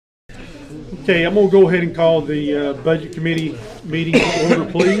Okay, I'm going to go ahead and call the Budget Committee meeting to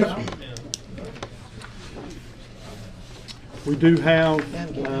order, please. We do have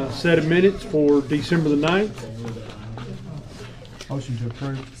a set of minutes for December the 9th. Motion to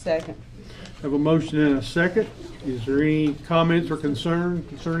approve. Second. Have a motion and a second. Is there any comments or concern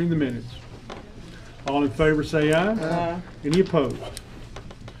concerning the minutes? All in favor say aye. Aye. Any opposed?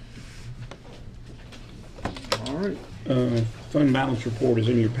 All right. Fund balance report is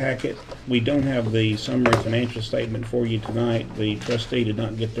in your packet. We don't have the summary financial statement for you tonight. The trustee did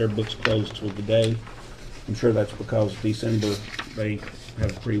not get their books closed till today. I'm sure that's because December, they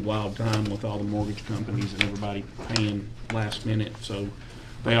have a pretty wild time with all the mortgage companies and everybody paying last minute. So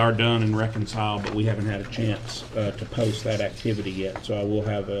they are done and reconciled, but we haven't had a chance to post that activity yet. So I will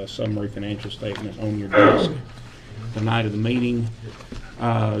have a summary financial statement on your desk the night of the meeting.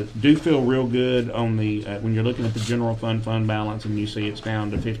 Do feel real good on the when you're looking at the general fund balance and you see it's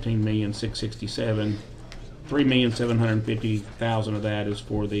down to $15,667,000. $3,750,000 of that is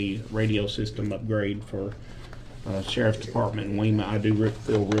for the radio system upgrade for Sheriff's Department and WEMA. I do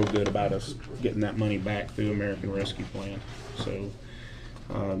feel real good about us getting that money back through American Rescue Plan. So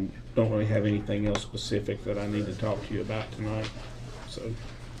don't really have anything else specific that I need to talk to you about tonight. So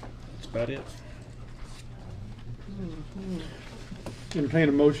that's about it. Entertain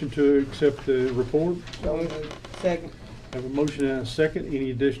a motion to accept the report. Second. Have a motion and a second.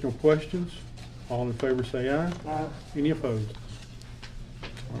 Any additional questions? All in favor say aye. Aye. Any opposed?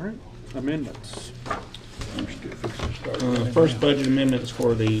 All right. Amendments. First budget amendment is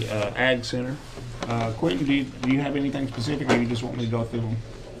for the Ag Center. Quentin, do you have anything specific, or you just want me to go through them?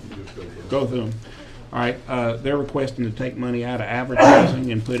 Go through them. All right. They're requesting to take money out of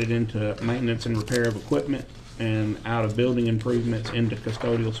advertising and put it into maintenance and repair of equipment, and out of building improvements into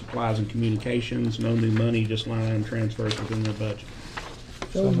custodial supplies and communications. No new money, just line item transfers within their budget.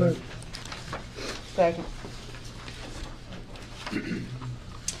 So moved. Second.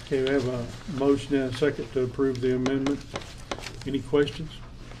 Okay, we have a motion and a second to approve the amendment. Any questions?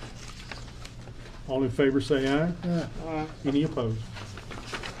 All in favor say aye. Aye. Any opposed?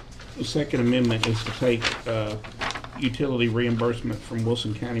 The second amendment is to take utility reimbursement from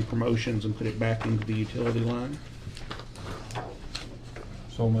Wilson County Promotions and put it back into the utility line.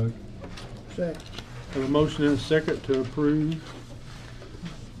 So moved. Second. Have a motion and a second to approve.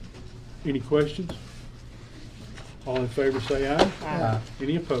 Any questions? All in favor say aye. Aye.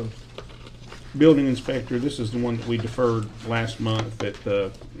 Any opposed? Building inspector, this is the one that we deferred last month, that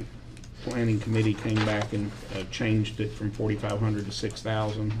the planning committee came back and changed it from $4,500 to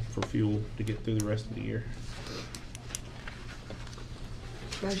 $6,000 for fuel to get through the rest of the year.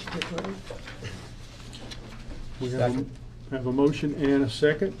 Motion to approve. We Second. have a motion and a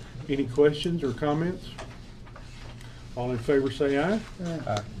second. Any questions or comments? All in favor say aye.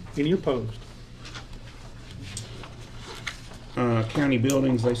 Aye. Any opposed? County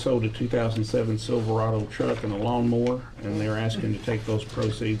buildings, they sold a 2007 Silverado truck and a lawnmower, and they're asking to take those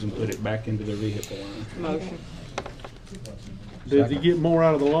proceeds and put it back into their vehicle line. Motion. Did he get more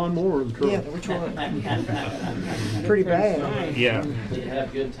out of the lawnmower or the truck? Yeah, which one? Pretty bad. Yeah. They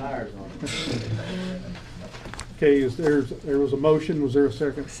have good tires on it. Okay, there was a motion. Was there a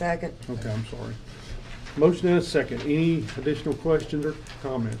second? Second. Okay, I'm sorry. Motion and a second. Any additional questions or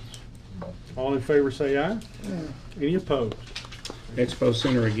comments? All in favor say aye. Any opposed? Expo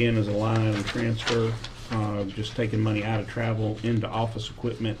Center again is a line item transfer, just taking money out of travel into office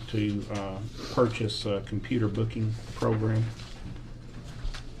equipment to purchase a computer booking program.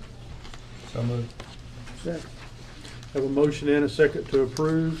 So moved. Second. Have a motion and a second to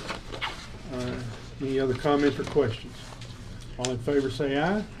approve. Any other comments or questions? All in favor say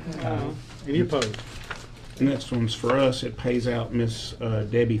aye. Aye. Any opposed? The next one's for us. It pays out Miss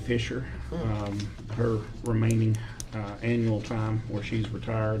Debbie Fisher, her remaining annual time where she's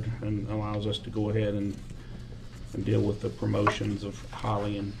retired, and allows us to go ahead and deal with the promotions of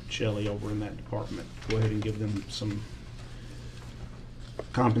Holly and Shelley over in that department. Go ahead and give them some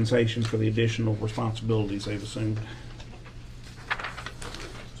compensation for the additional responsibilities they've assumed.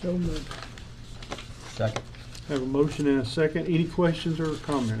 So moved. Second. Have a motion and a second. Any questions or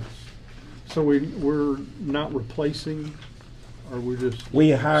comments? So we're not replacing, or we're just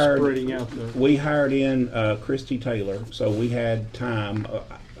We hired spreading out the... We hired in Christy Taylor, so we had time.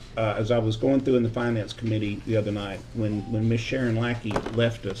 As I was going through in the finance committee the other night, when Miss Sharon Lackey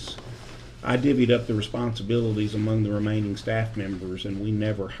left us, I divvied up the responsibilities among the remaining staff members, and we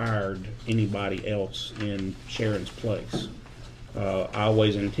never hired anybody else in Sharon's place. I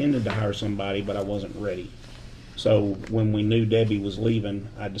always intended to hire somebody, but I wasn't ready. So when we knew Debbie was leaving,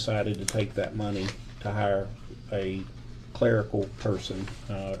 I decided to take that money to hire a clerical person,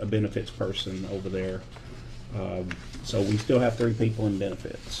 a benefits person over there. So we still have 3 people in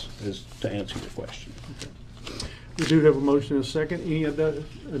benefits, is to answer your question. We do have a motion and a second. Any other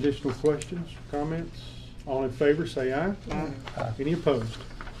additional questions, comments? All in favor, say aye. Aye. Any opposed?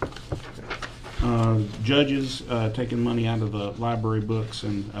 Judges taking money out of the library books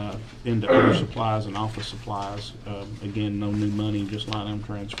and into other supplies and office supplies. Again, no new money, just line item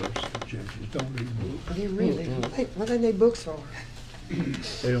transfers. Judges don't read books. They really, what are they books for?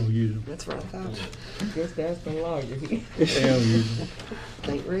 They don't use them. That's what I thought. Just ask the lawyer. They don't use them.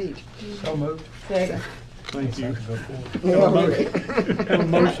 Can't read. So moved. Second. Thank you. Go for it. Have a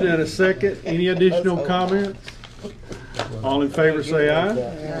motion and a second. Any additional comments? All in favor, say aye.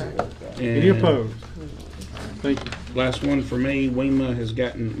 Any And opposed? Thank you. last one for me, WEMA has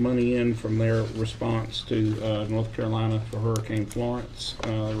gotten money in from their response to North Carolina for Hurricane Florence,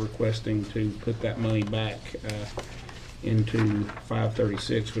 requesting to put that money back into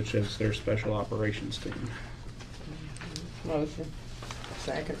 536, which is their special operations team. Motion.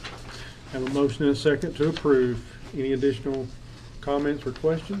 Second. Have a motion and a second to approve. Any additional comments or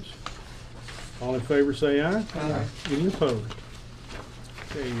questions? All in favor, say aye. Aye. Any opposed?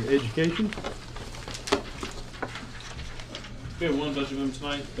 Okay, education? We have one budget amendment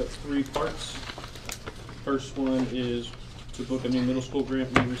tonight, got 3 parts. First one is to book a new middle school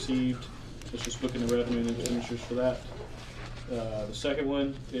grant we received. It's just booking the revenue and expenditures for that. The second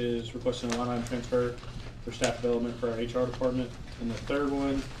one is requesting a line item transfer for staff development for our HR department. And the third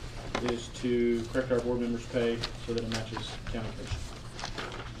one is to correct our board members' pay so that it matches county pay.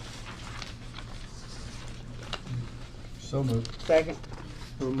 So moved. Second.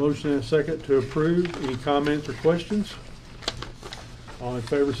 Have a motion and a second to approve. Any comments or questions? All in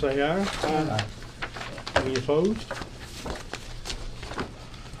favor, say aye. Aye. Any opposed?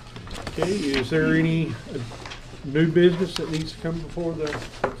 Okay, is there any new business that needs to come before the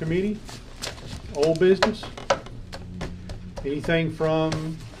committee? Old business? Anything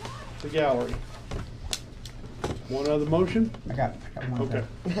from the gallery? One other motion? I got one. Okay.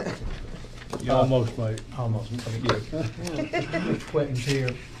 Almost, mate. Almost. Mr. Quentin's here.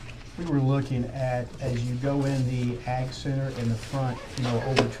 We were looking at, as you go in the Ag Center in the front,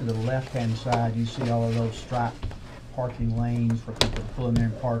 over to the left-hand side, you see all of those striped parking lanes for people to pull in there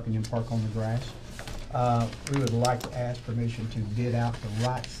and park on the grass. We would like to ask permission to bid out the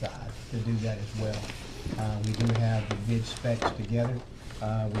right side to do that as well. We do have the bid specs together.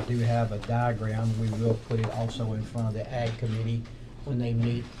 We do have a diagram. We will put it also in front of the Ag Committee when they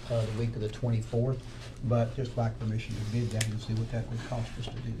meet the week of the 24th. But just like permission to bid that and see what that would cost us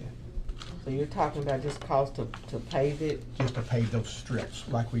to do that. So you're talking about just cost to pave it? Just to pave those strips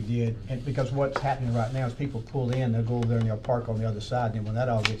like we did. And because what's happening right now is people pull in, they'll go over there and they'll park on the other side. And then when that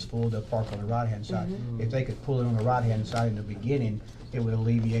all gets full, they'll park on the right-hand side. If they could pull it on the right-hand side in the beginning, it would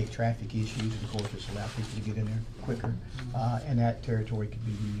alleviate traffic issues. And of course, it's allow people to get in there quicker. And that territory could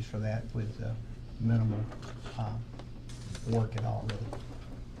be used for that with minimal work at all, really.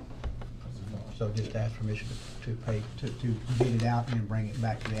 So just ask permission to bid it out and then bring it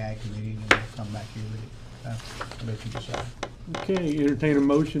back to the Ag Committee and then we'll come back here with it. I'll let you decide. Okay, entertain a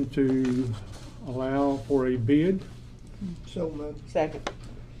motion to allow for a bid. So moved. Second.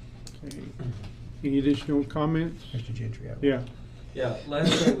 Okay. Any additional comments? Mr. Gentry. Yeah. Yeah,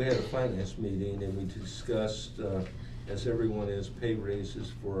 last night we had a finance meeting and we discussed, as everyone is, pay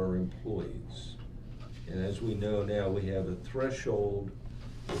raises for our employees. And as we know now, we have a threshold.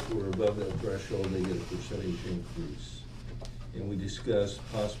 If we're above that threshold, they get a percentage increase. And we discussed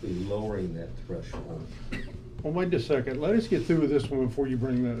possibly lowering that threshold. Well, wait just a second. Let us get through with this one before you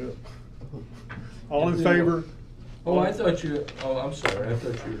bring that up. All in favor? Oh, I thought you, I'm sorry, I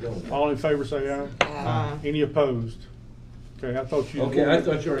thought you were done. All in favor, say aye. Aye. Any opposed? Okay, I thought you. Okay, I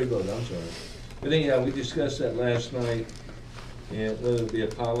thought you already voted, I'm sorry. But anyhow, we discussed that last night, and whether it be a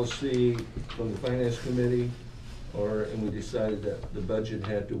policy from the finance committee, and we decided that the budget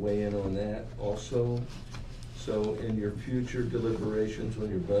had to weigh in on that also. So in your future deliberations on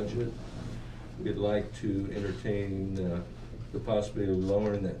your budget, we'd like to entertain the possibility of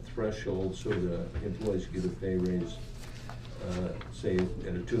lowering that threshold so the employees get a pay raise, say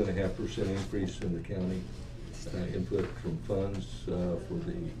at a 2.5% increase in the county input from funds for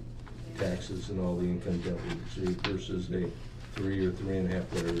the taxes and all the income that we receive versus a 3 or 3.5,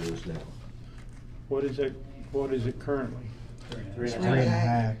 whatever it is now. What is it? What is it currently?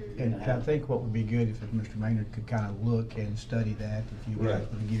 3.5. And I think what would be good if Mr. Maynard could kind of look and study that, if you Right.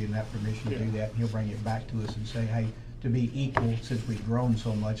 would give him that permission to do Yeah. that, and he'll bring it back to us and say, hey, to be equal, since we've grown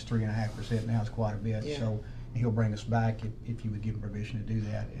so much, 3.5% now is quite a bit. Yeah. So he'll bring us back if you would give him permission to do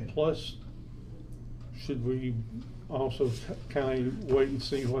that. And Plus, Should we also kind of wait and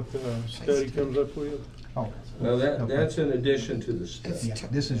see what the study comes up with? Oh, Well, that's in addition to the stuff. yeah,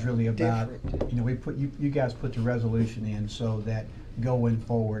 this is really about, Different. you know, you guys put the resolution in so that going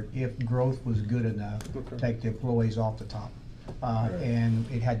forward, if growth was good enough, Okay. take the employees off the top. Right. And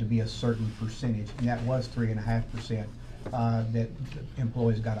it had to be a certain percentage, and that was 3.5%. That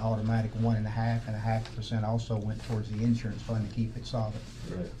employees got automatic 1.5% also went towards the insurance fund to keep it solid.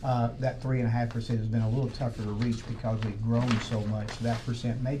 Right. That 3.5% has been a little tougher to reach because we've grown so much. That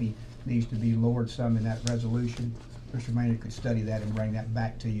percent maybe needs to be lowered some in that resolution. Mr. Maynard could study that and bring that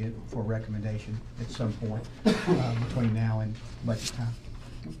back to you for recommendation at some point between now and budget time.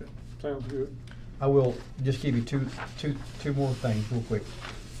 Okay, sounds good. I will just give you two more things real quick.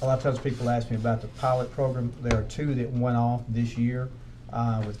 A lot of times people ask me about the pilot program. There are 2 that went off this year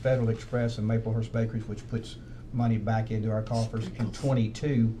with Federal Express and Maplehurst Bakeries, which puts money back into our coffers. In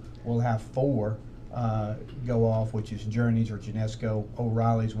 22, we'll have 4 go off, which is Journeys or Genesco,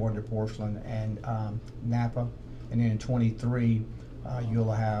 O'Reilly's, Wonder Porcelain, and Napa. And then in 23,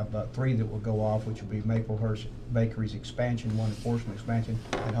 you'll have 3 that will go off, which will be Maplehurst Bakeries expansion, Wonder Porcelain expansion,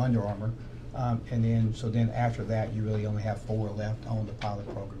 and Under Armour. And then after that, you really only have 4 left on the pilot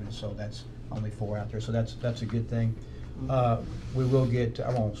program, and so that's only 4 out there. So that's a good thing. We will get,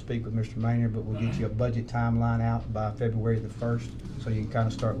 I won't speak with Mr. Maynard, but we'll get you a budget timeline out by February the 1st, so you can kind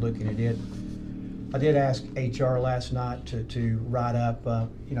of start looking at it. I did ask HR last night to write up,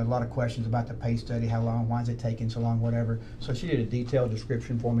 you know, a lot of questions about the pay study, how long, why is it taking so long, whatever. So she did a detailed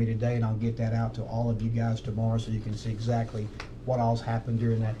description for me today, and I'll get that out to all of you guys tomorrow so you can see exactly what all's happened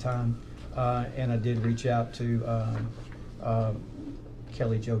during that time. And I did reach out to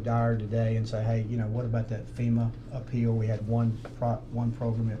Kelly Jo Dyer today and say, hey, you know, what about that FEMA appeal? We had one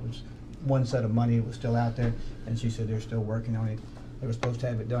program, it was one set of money, it was still out there, and she said they're still working on it. They were supposed to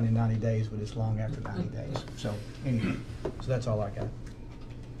have it done in 90 days, but it's long after 90 days. So anyway, so that's all I got.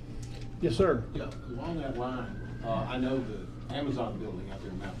 Yes, sir. Yeah, along that line, I know the Amazon building out there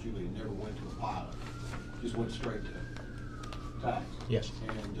in Mount Juliet never went to a pilot, just went straight to tax. Yes.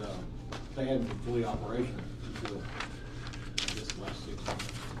 And they hadn't been fully operational until, I guess, the last 6 months.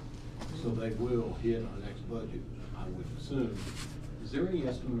 So they will hit our next budget, I would assume. Is there any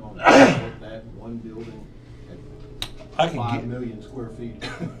estimate on that one building I at can 5 get- million square feet?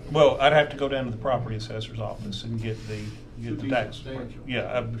 Well, I'd have to go down to the property assessor's office and get the Should be tax. substantial.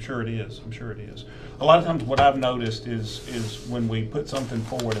 Yeah, I'm sure it is, I'm sure it is. A lot of times what I've noticed is when we put something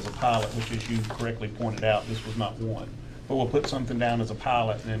forward as a pilot, which as you correctly pointed out, this was not one. But we'll put something down as a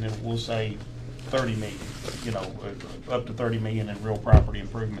pilot and then we'll say 30 million, you know, up to 30 million in real property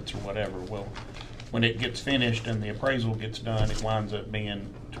improvements or whatever. Well, when it gets finished and the appraisal gets done, it winds up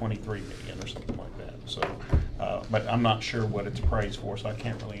being 23 million or something like that. So, but I'm not sure what it's appraised for, so I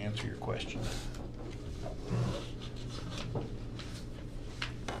can't really answer your question.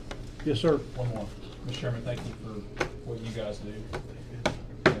 Yes, sir. One more. Mr. Chairman, thank you for what you guys do. You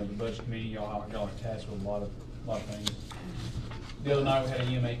know, the budget committee, y'all are tasked with a lot of things. The other night, we had a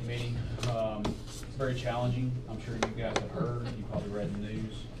EMA committee. It's very challenging. I'm sure you guys have heard, you probably read the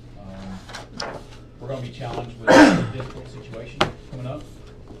news. We're gonna be challenged with a difficult situation coming up,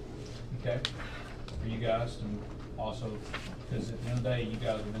 okay, for you guys, and also, because at the end of the day, you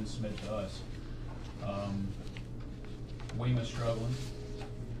guys have been submitted to us. WEMA's struggling.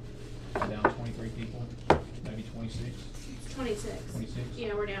 We're down 23 people, maybe 26. 26. 26?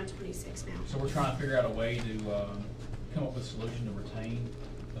 Yeah, we're down 26 now. So we're trying to figure out a way to come up with a solution to retain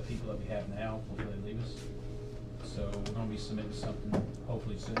the people that we have now before they leave us. So we're going to be submitting something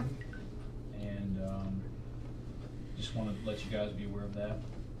hopefully soon, and just want to let you guys be aware of that.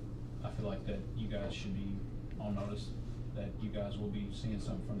 I feel like that you guys should be on notice that you guys will be seeing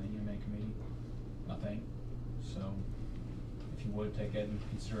something from the EMA committee, I think. So if you would take that into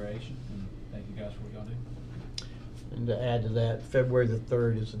consideration, and thank you guys for what y'all do. And to add to that, February the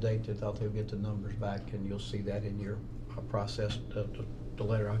 3rd is the date that they'll get the numbers back, and you'll see that in your process, the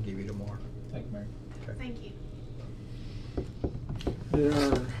letter I'll give you tomorrow. Thank you, Mary. Okay. Thank you.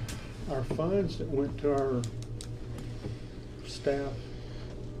 Did our funds that went to our staff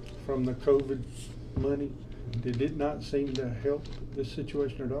from the COVID money, did it not seem to help this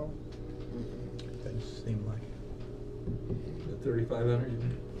situation at all? Doesn't seem like it. The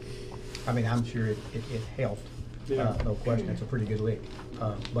 3,500? I mean, I'm sure it helped, Yeah. no question, it's a pretty good lick.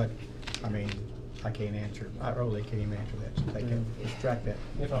 But, I mean, I can't answer, I really can't even answer that, so take that, extract that.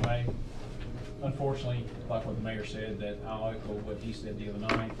 If I may, unfortunately, like what the mayor said, that I'll echo what he said the other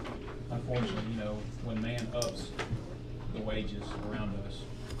night. Unfortunately, you know, when man ups the wages around us,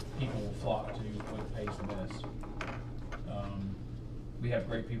 people will flock to what pays the best. We have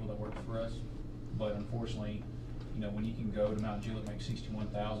great people that work for us, but unfortunately, you know, when you can go to Mount Juliet, make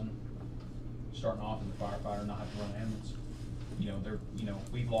 61,000, starting off as a firefighter, not have to run an ambulance, you know,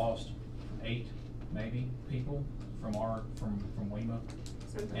 we've lost 8 maybe people from WEMA,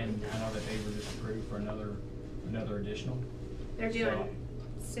 Something and like I that. know that they were just approved for another additional. They're doing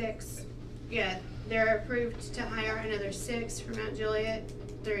 6. Yeah, they're approved to hire another 6 for Mount Juliet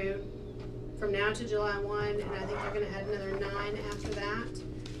from now to July 1, and I think they're gonna add another 9 after that.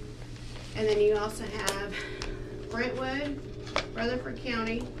 And then you also have Brentwood, Rutherford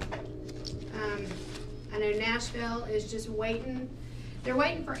County. I know Nashville is just waiting. They're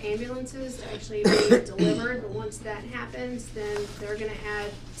waiting for ambulances to actually be delivered, but once that happens, then they're gonna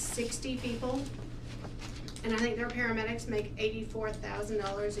add 60 people. And I think their paramedics make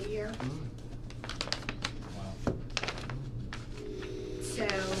 $84,000 a year. Wow.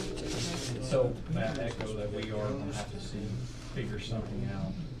 So, May I echo that we are gonna have to figure something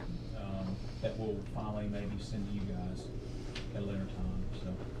out, that we'll finally maybe send to you guys at a later time, so.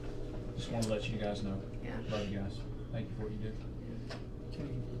 Just wanna let you guys know. Yeah. Love you guys. Thank you for what you do.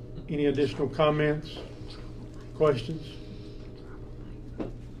 Any additional comments, questions?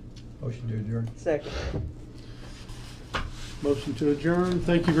 Motion to adjourn. Second. Motion to adjourn.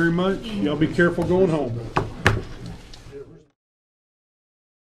 Thank you very much. Y'all be careful going home.